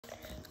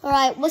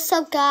Alright, what's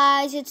up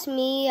guys? It's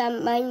me.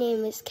 My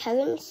name is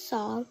Kevin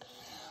Song.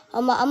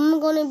 I'm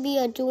gonna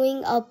be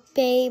doing a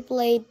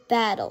Beyblade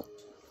battle.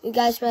 You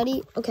guys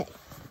ready? Okay.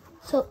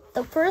 So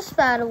the first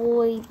battle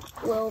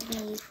will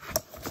be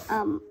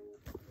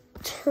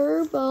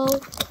Turbo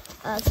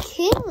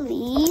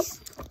Achilles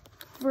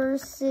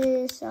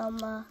versus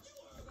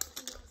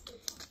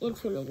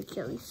Infinite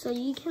Achilles. So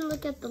you can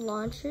look at the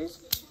launchers.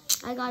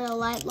 I got a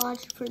light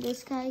launcher for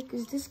this guy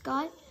because this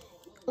guy,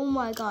 oh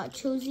my god,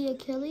 Chozy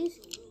Achilles.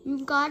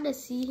 You've got to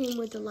see him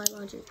with the light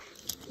launcher.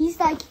 He's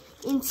like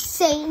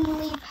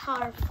insanely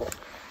powerful.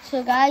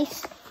 So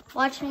guys,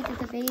 watch me get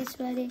the base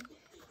ready.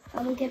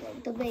 I'm gonna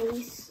get the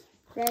base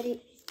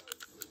ready.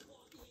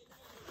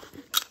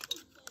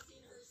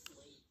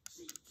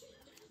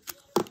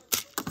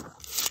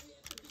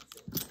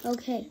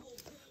 Okay,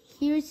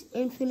 here's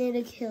Infinite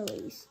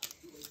Achilles.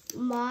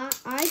 I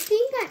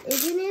think that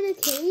Infinite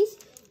Achilles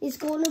is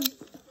gonna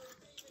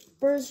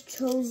burst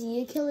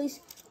Chozy Achilles.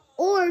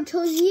 Or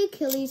Chozy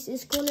Achilles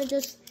is going to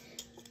just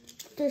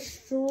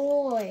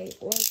destroy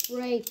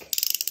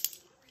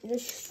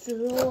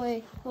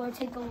or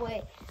take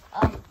away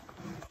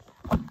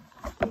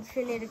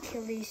Infinite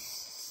Achilles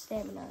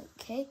stamina,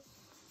 okay?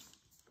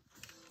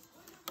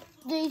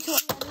 3, 2,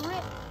 1,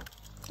 rip.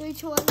 3,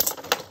 2, 1.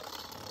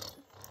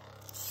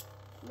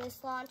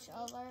 Mislaunch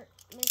alert.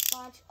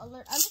 Mislaunch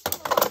alert.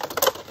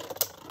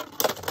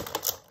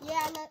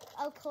 Yeah,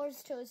 of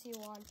course Chozy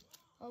won.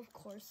 Of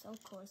course.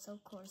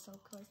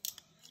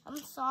 I'm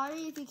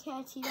sorry if you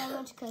can't see that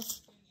much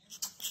because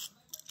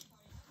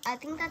I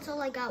think that's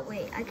all I got.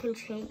 Wait, I can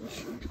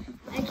change.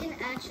 I can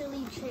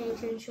actually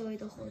change and show you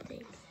the whole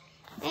thing.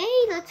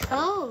 Hey, let's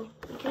go.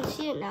 You can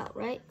see it now,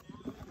 right?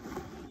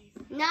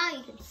 Now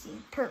you can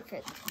see.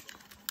 Perfect.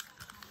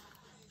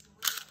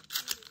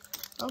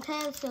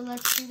 Okay, so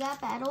let's do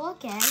that battle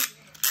again.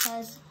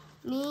 Because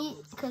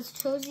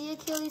Chozy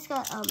Achilles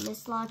got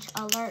mislaunch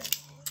alert.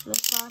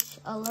 Mislaunch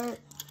alert.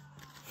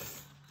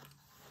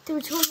 3,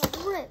 2, 1, let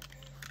it rip.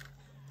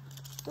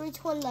 3,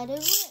 2, 1, let it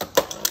rip.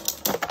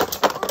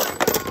 Oh my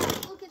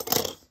god, look at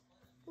this.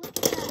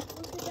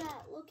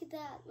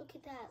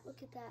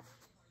 Look at that.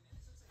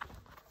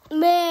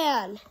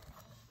 Man,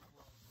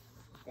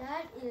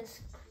 that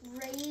is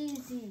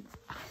crazy.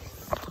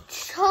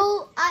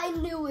 I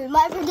knew it.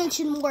 My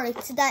prediction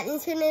worked. That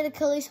Infinite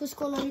Achilles was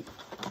going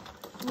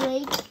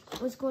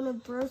to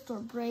burst or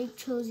break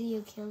Chozy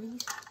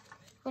Achilles.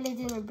 But it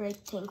didn't break,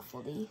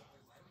 thankfully.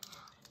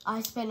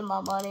 I spent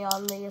my money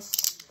on this,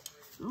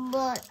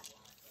 but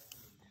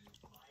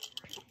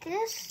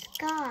this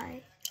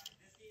guy,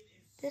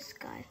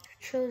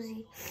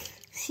 Chozy,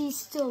 he's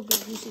still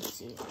good. You should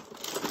see it.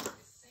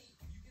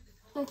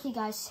 Okay,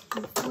 guys,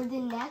 for the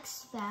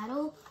next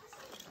battle,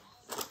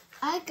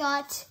 I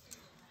got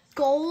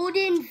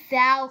Golden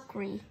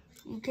Valkyrie.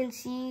 You can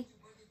see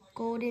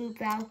Golden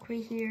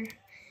Valkyrie here.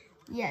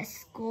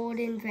 Yes,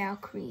 Golden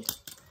Valkyrie.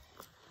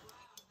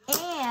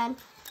 And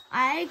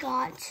I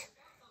got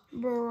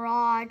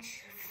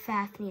Mirage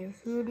Fafnir.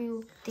 Who do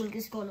you think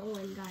is going to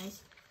win,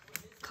 guys?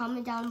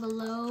 Comment down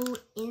below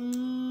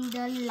in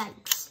the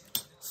likes.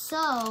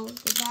 So,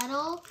 the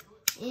battle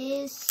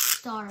is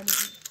starting.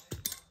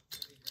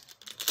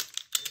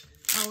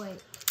 Oh,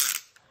 wait.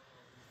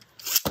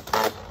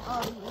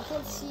 Oh, you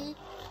can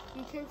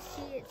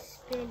see it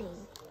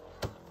spinning.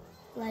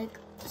 Like,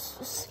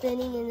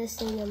 spinning in the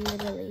stadium,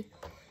 literally.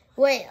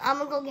 Wait, I'm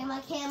going to go get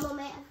my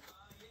cameraman.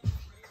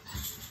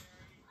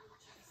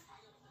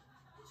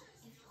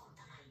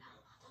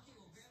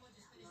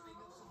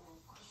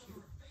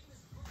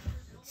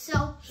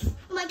 So,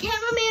 my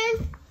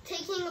cameraman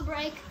taking a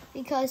break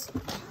because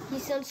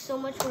he's done so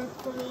much work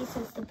for me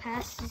since the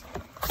past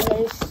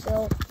days.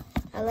 So,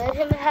 I let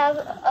him have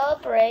a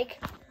break.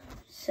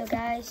 So,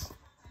 guys,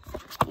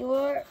 you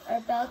are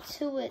about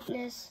to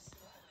witness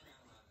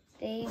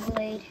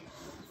Beyblade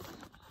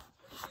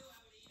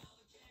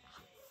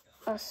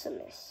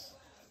awesomeness.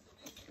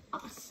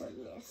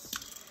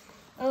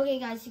 Okay,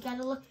 guys, you got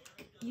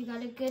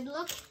a good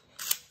look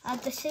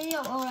at the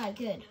stadium. All right,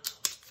 good.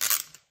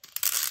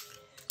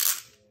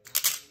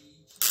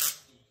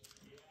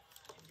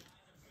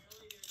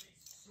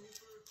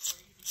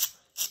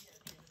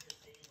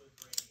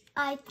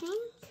 I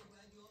think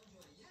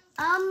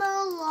I'm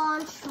gonna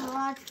launch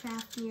Mirage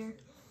Fafnir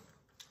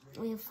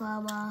with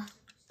I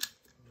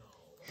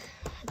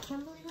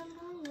can't believe I'm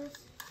doing this.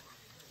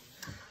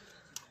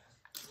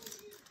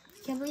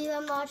 Can't believe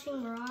I'm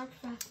launching Mirage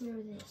Fafnir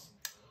with this.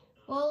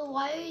 Well,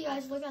 why are you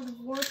guys looking at the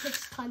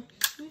vortex time?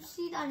 You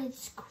see that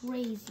it's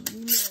crazy,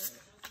 you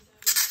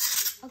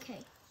know.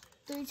 Okay,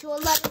 3, 2,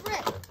 1, let it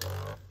rip.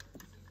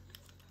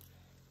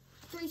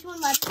 3, 2, 1,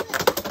 let it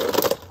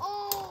rip.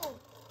 Oh!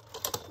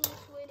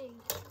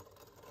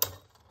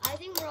 I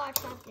think Mirage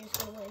Fafnir is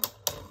going to win.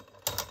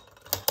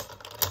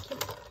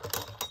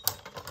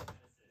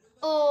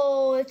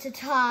 Oh, it's a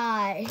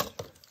tie.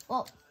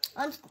 Well,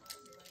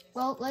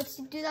 let's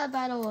do that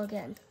battle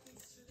again.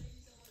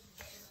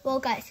 Well,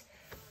 guys,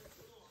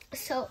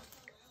 so,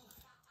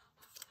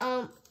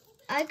 I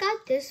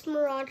got this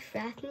Mirage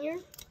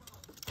Fafnir.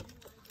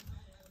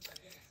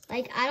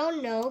 Like, I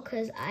don't know,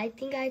 because I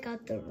think I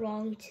got the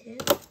wrong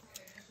tip.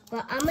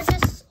 But I'm going to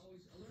just...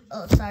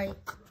 Oh, sorry.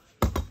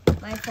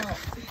 My fault.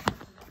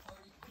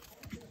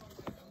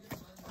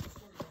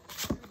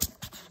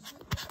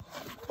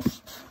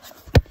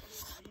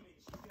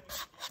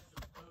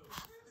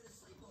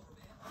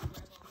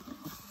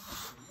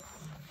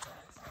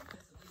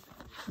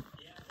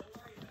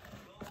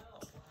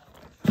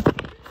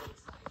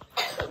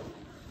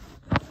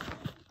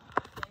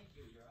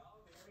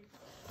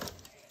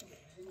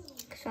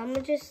 So I'm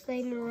going to just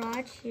lay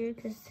Mirage here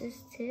because this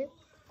tip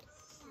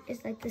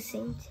is like the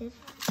same tip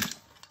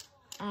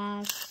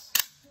as...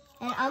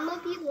 And I'm going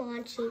to be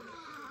launching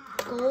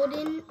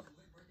golden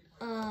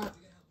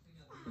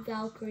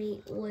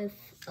Valkyrie with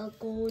a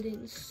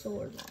golden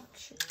sword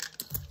launcher.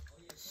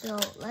 So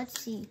let's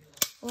see.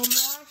 Will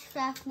Mirage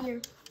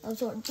Fafnir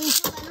absorb?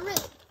 Please don't let it rip.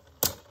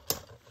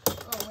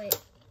 Oh wait,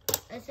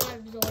 that's not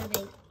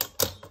absorbing.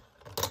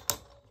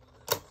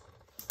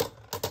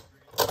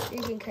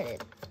 You can cut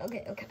it.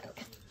 Okay.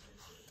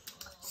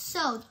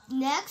 So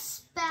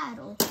next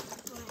battle,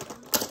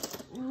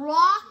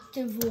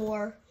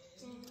 Rocktivore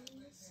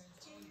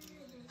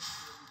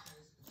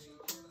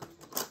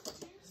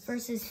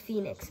versus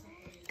Phoenix.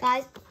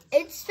 Guys,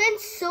 it's been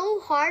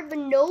so hard, but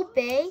no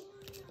Bay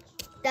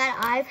that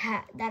I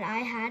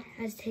had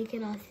has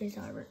taken off his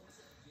armor.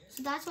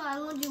 So that's why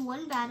I'm gonna do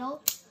one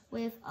battle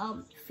with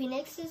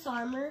Phoenix's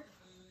armor,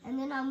 and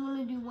then I'm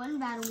gonna do one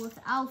battle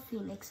without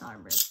Phoenix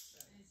armor.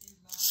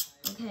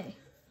 Okay.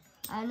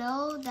 I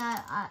know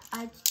that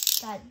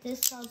that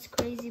this sounds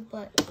crazy,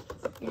 but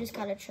you just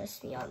gotta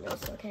trust me on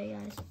this, okay,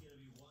 guys?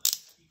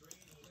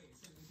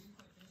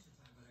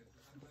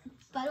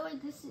 By the way,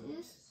 this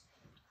is...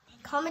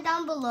 Comment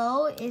down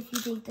below if you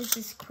think this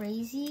is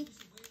crazy.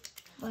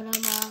 But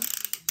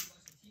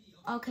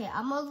okay,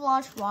 I'm gonna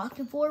launch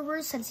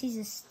Rocktivore since he's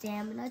a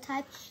stamina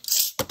type,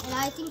 and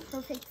I think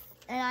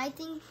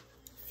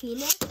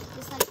Phoenix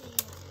is like a attack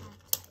type.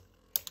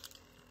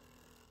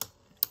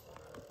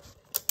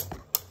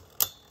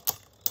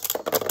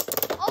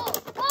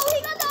 Oh,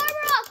 he got the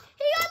armor off!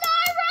 He got the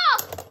armor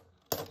off!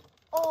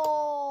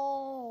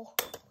 Oh,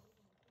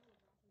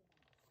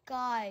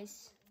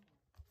 guys.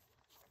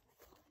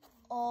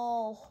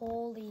 Oh,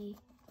 holy.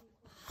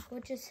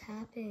 What just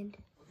happened?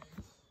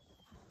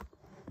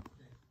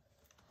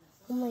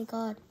 Oh my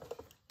god.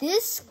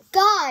 This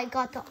guy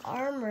got the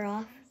armor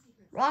off,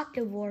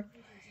 Rocktivore.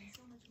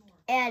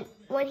 And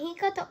when he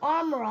got the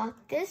armor off,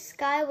 this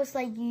guy was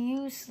like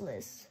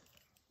useless.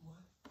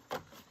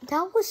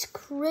 That was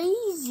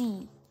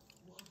crazy.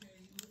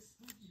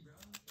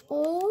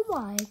 Oh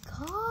my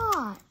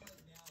god.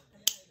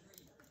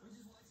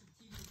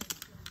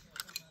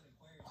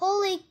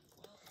 Holy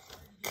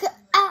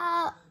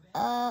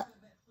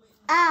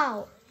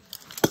ow.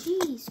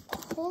 Jeez,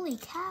 holy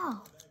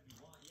cow.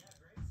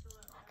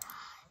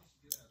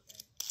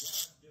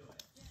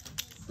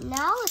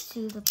 Now let's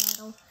do the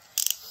battle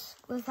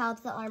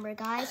without the armor,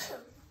 guys.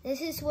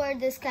 This is where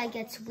this guy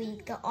gets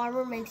weak. The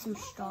armor makes him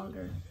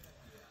stronger.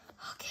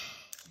 Okay.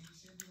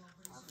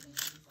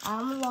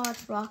 I'm gonna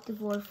launch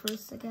Rocktivore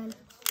first again.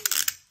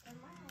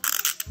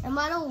 And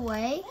by the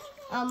way,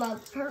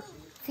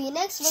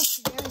 Phoenix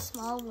looks very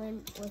small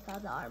when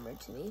without the armor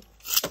to me.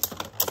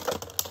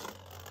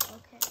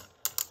 Okay.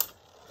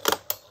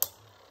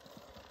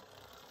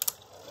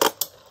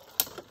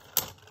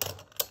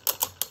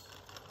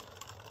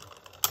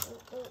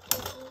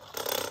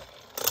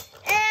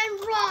 And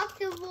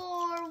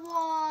Rocktivore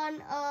won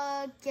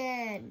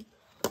again.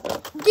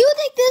 Do you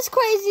think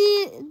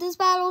this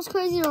battle is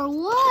crazy or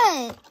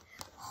what?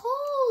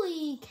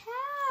 Holy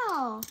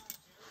cow.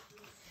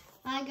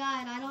 My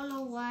god, I don't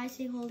know why I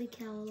say holy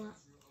cow a lot.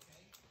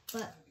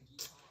 But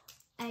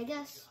I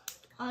guess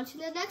on to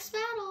the next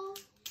battle.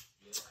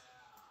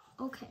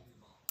 Okay.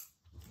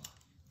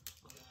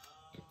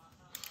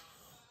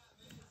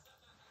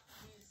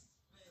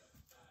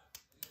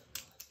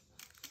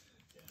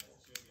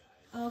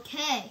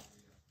 Okay.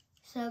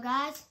 So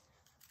guys,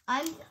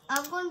 I'm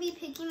going to be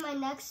picking my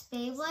next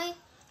Beyblade,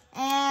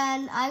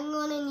 and I'm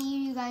going to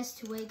need you guys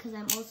to wait because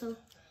I'm also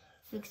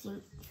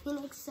fixing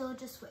Phoenix, so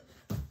just wait.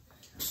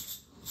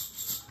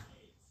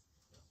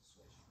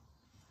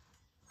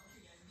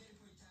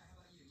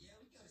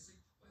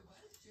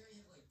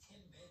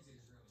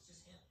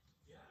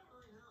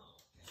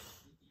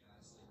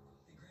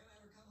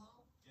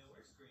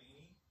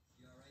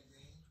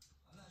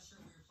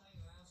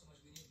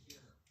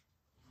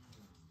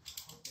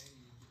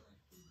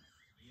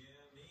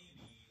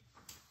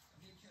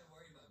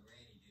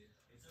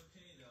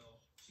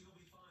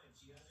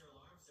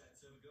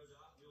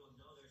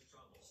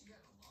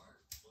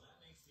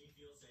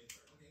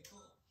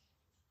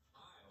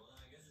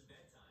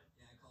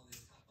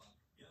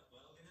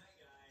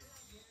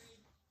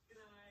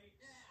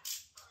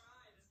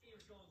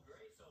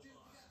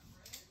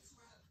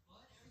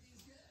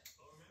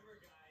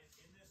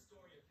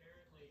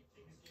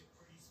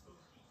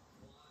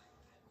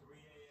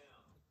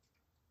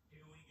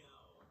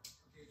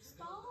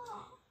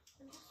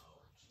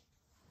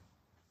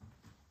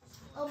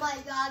 Oh my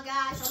god,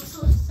 guys, I'm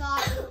so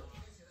sorry.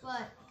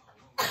 But,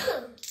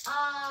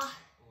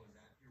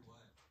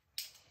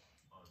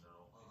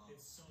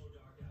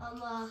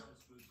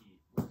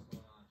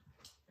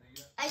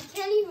 I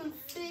can't even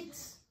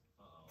fix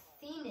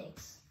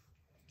Phoenix.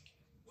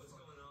 What's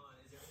going on?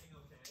 Is everything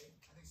okay? I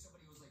think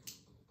somebody was like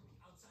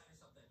outside or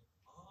something.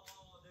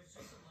 Oh, there's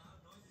just some loud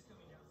noises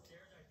coming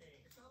downstairs, I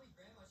think. It's probably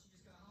Grandma. She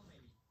just got home,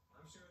 maybe.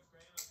 I'm sure it's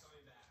Grandma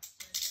coming back.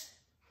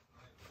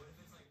 Alright, what if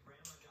it's like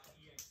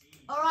Grandma.exe?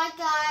 Alright,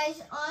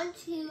 guys, on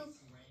to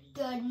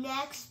the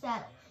next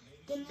battle.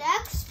 The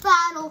next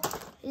battle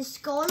is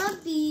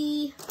gonna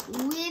be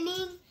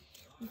winning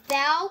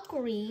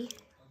Valkyrie.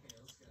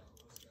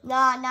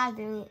 Nah, not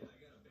doing it.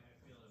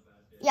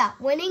 Yeah,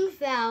 winning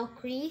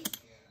Valkyrie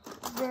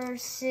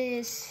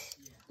versus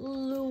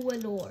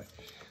Luinor.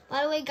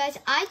 By the way, guys,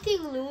 I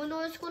think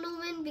Luinor is going to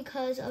win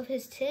because of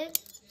his tip.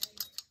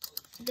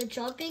 The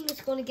jumping is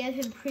going to give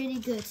him pretty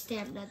good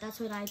stamina. That's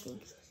what I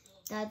think.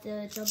 That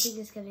the jumping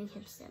is giving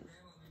him stamina.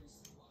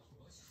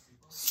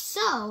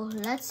 So,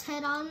 let's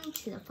head on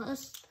to the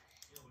first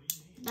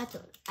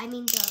battle. I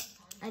mean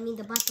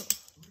the battle.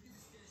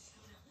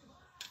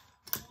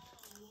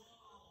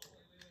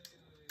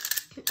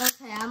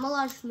 Okay, I'm gonna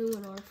launch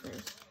Luinor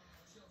first,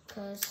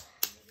 cause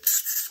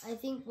I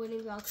think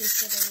winning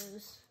Valkyrie's gonna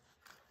lose.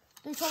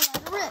 Rip.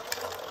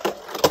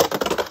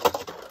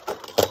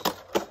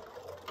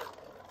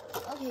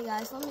 Okay,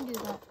 guys, let me do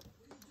that.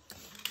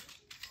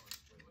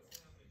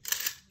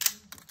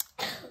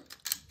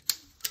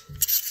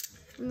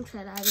 Let me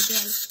try that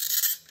again.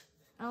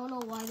 I don't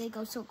know why they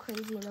go so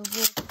crazy in the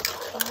voice.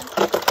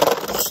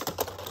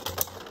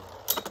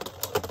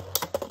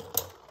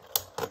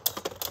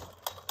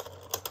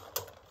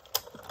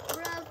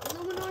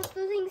 Luinor's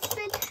losing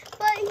spin,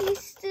 but he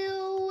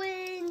still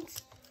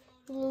wins.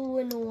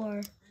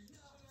 Luinor.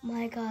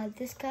 My god,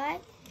 this guy,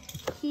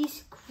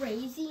 he's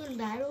crazy in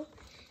battle.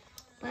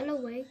 By the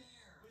way,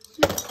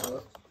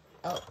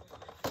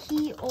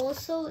 he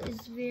also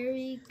is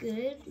very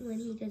good when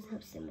he doesn't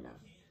have stamina,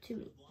 to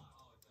me.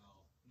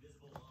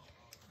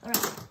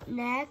 Alright,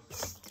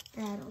 next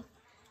battle.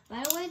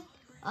 By the way,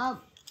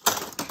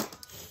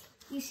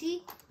 you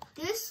see,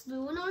 this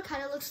Luinor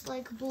kind of looks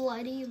like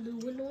Bloody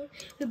Luinor.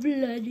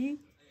 Bloody.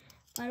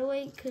 By the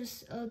way,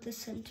 because of the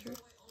center.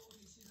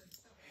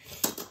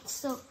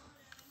 So,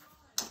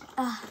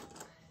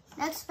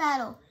 next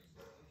battle.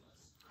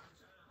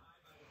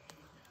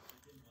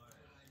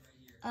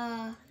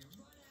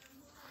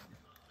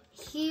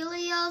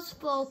 Helios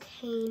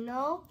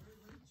Volcano.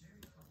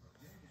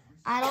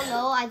 I don't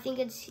know. I think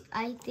it's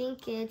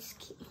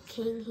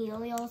King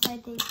Helios. I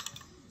think.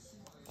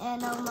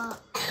 And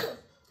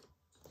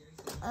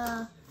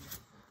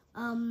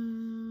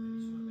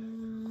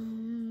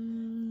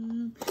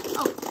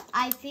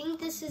I think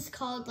this is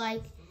called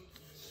like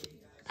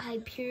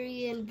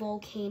Hyperion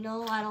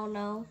Volcano. I don't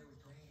know,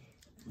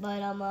 but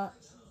I'm gonna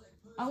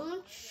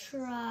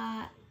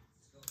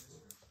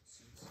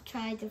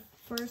try the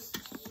first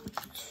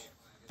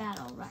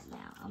battle right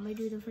now. I'm gonna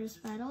do the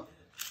first battle.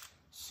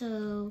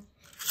 So,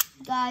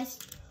 guys,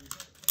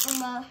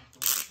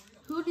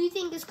 who do you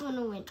think is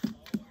gonna win?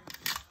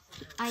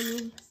 I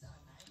mean,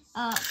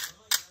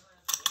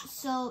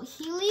 so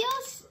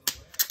Helios,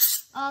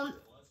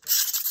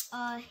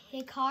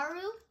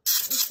 Hikaru,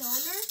 its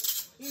owner,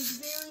 is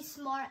very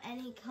smart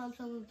and he comes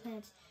from the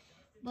plants.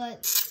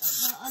 But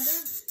the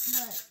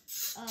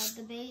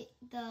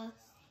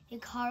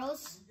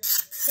Hikaru's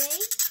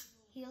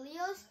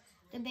Helios,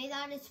 the bay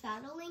that is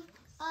battling,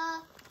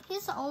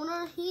 his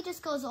owner, he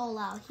just goes all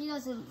out. He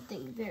doesn't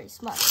think very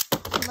smart.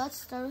 So let's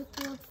start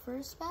the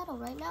first battle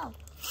right now.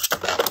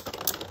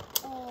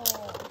 Oh,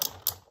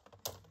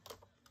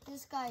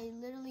 this guy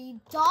literally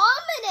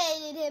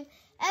dominated him,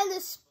 and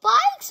the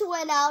spikes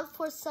went out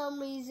for some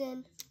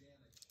reason.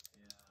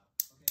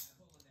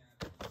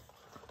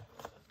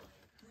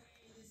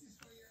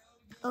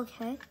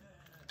 Okay,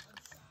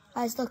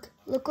 guys, look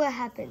what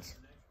happens.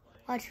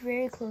 Watch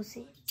very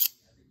closely.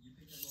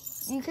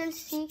 You can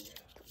see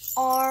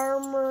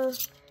armor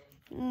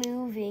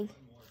moving.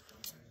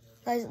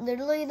 Guys,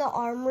 literally the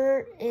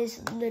armor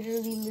is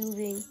literally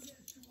moving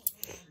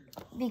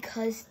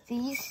because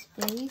these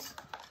bays,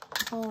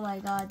 oh my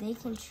god, they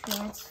can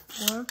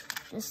transform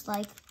just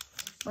like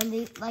when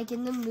they, like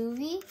in the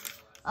movie,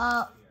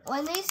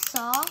 when they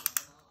saw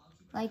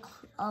like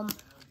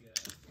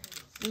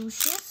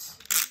Lucius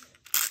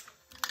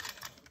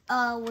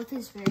with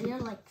his barrier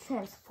like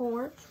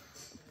transform,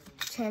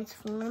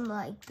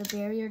 like the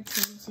barrier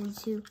turns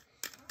into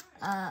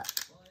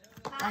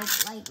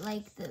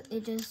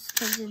it just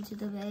turns into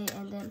the bay,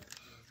 and then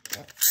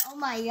oh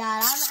my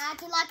god, I'm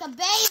acting like a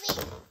baby.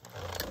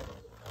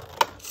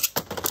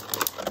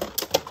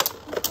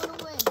 Who's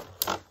gonna win?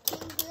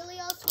 King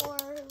Helios or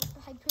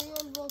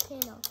Hyperion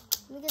Volcano?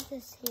 Let me get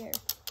this hair.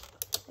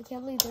 I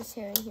can't believe this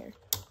hair in here.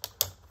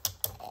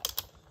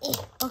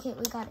 Okay,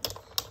 we got it.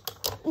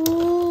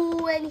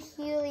 Ooh, and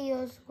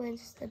Helios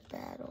wins the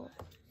battle.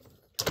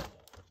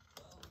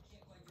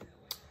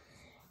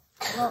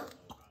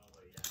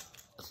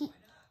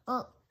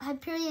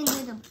 Hyperion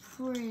did a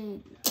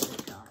pretty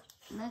good job.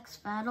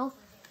 Next battle,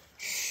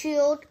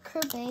 Shield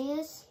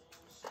Kerbeus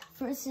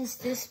versus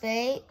this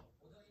bay.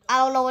 I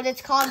don't know what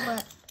it's called,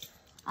 but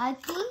I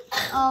think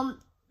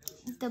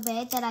the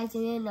bay that I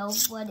didn't know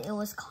what it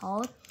was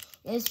called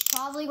is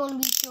probably going to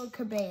be Shield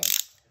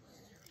Kerbeus.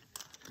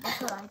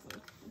 That's what I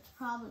think. It's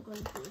probably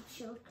going to be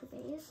Shield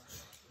Kerbeus,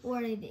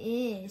 or it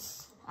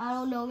is. I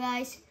don't know,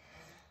 guys.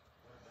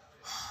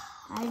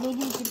 I need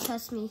you to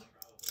trust me.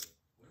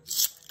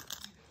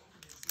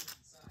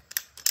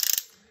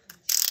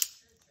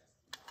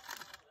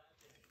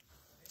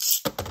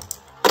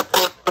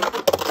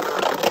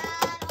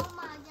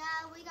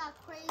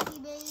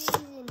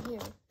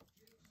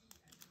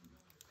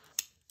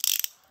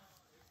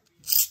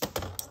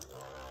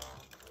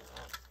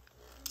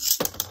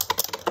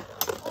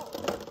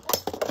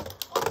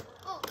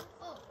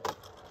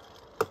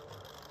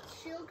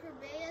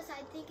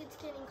 I think it's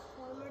getting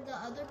calmer. The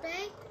other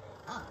bay,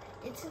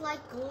 it's like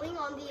going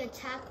on the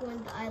attack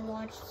when I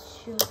launched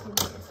Shield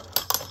Kerbeus.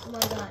 Oh my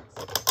god.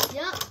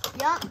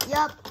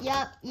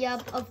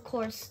 Yup. Of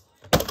course.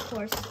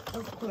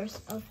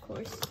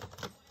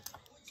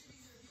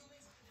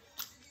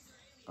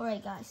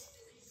 Alright, guys.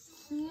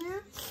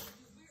 Here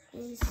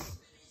is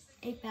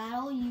a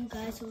battle you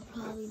guys will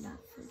probably not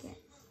forget.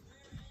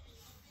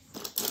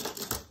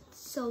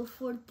 So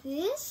for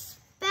this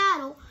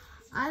battle,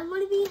 I'm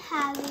going to be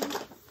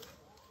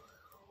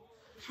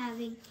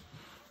having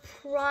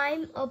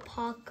Prime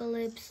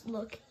Apocalypse.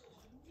 Look,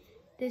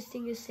 this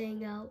thing is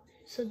saying out,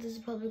 so this is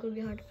probably going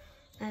to be a hard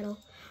battle.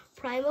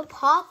 Prime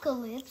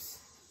Apocalypse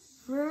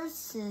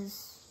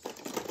versus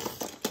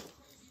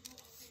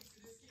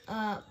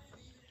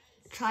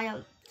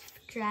Triumph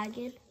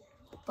Dragon,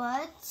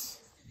 but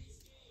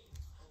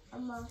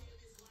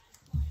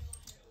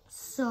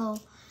so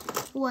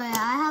wait,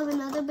 I have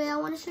another bay I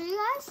want to show you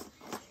guys.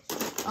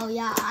 Oh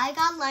yeah, I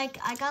got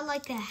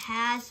like the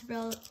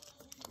Hasbro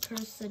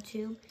Curse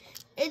tube.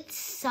 It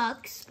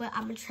sucks, but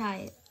I'm gonna try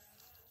it.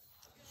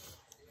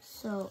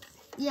 So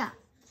yeah,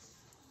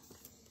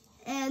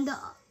 and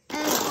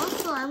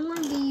also I'm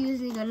gonna be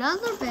using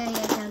another bay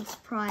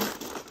against Prime,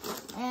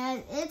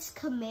 and it's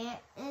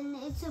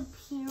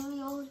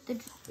Imperial the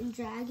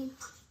Dragon,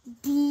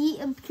 the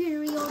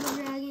Imperial the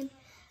Dragon,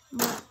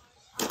 but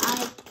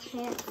I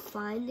can't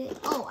find it.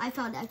 Oh, I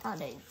found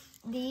it.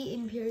 The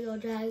Imperial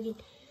Dragon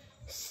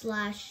 / just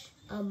watch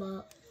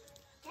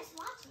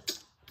it.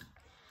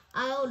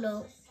 I don't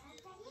know.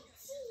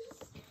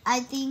 I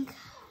think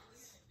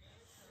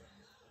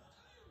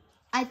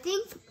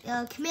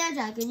Command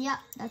Dragon. Yeah,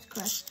 that's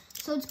correct.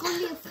 So it's going to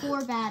be a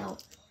 4 battle.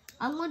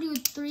 I'm going to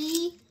do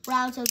 3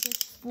 rounds of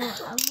this 4.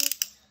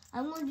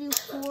 I'm going to do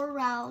 4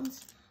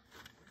 rounds.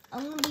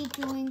 I'm going to be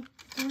doing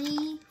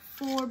 3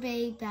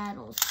 4-bay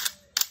battles,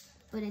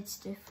 but it's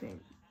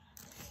different.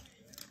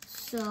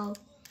 So,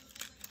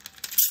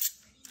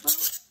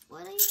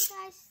 what are you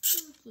guys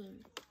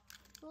thinking?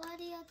 What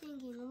are you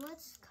thinking?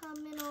 What's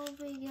coming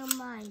over your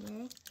mind,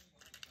 eh?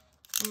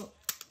 Well,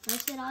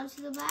 let's get on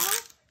to the battle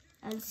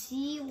and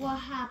see what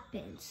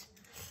happens.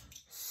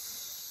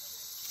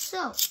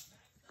 So,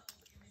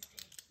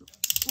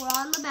 we're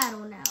on the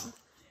battle now.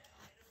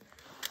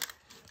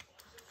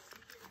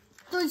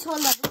 3, 2,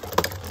 1, let's go.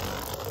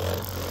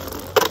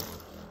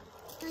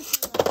 3,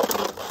 2,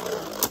 1.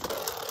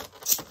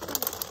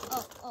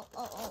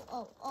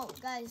 Oh,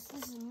 guys,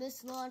 this is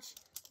missed launch.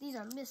 These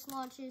are missed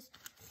launches.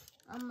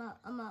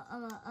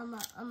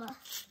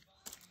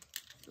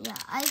 Yeah,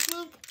 I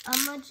think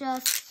I'm gonna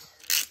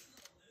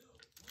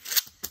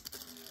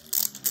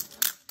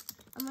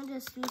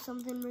just do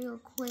something real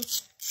quick.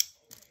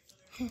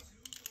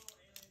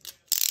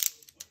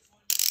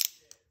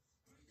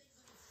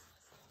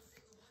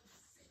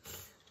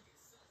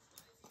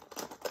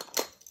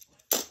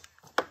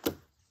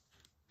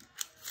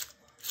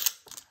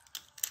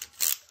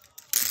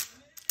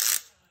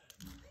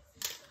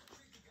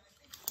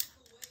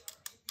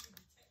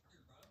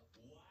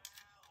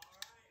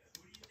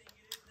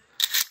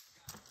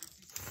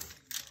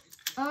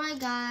 Alright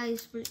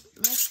guys,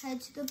 let's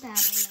head to the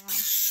battle now.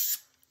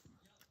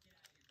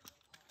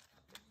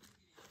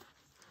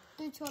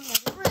 3, 2, 1, let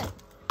it rip.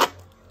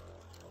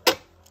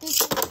 3,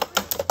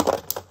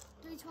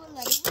 2, 1,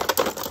 let it rip.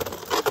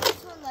 3,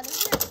 2, 1, let it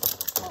rip.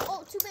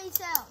 Oh, 2 bays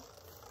out.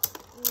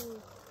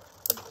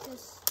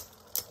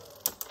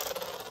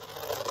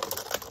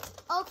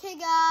 Okay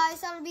guys,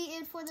 that'll be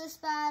it for this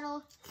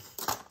battle.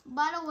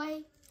 By the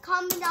way,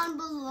 comment down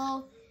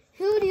below,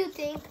 who do you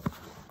think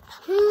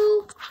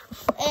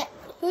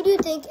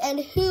and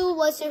who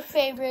was your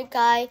favorite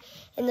guy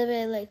in the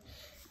Beyblade?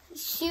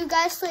 See you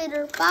guys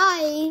later.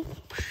 Bye.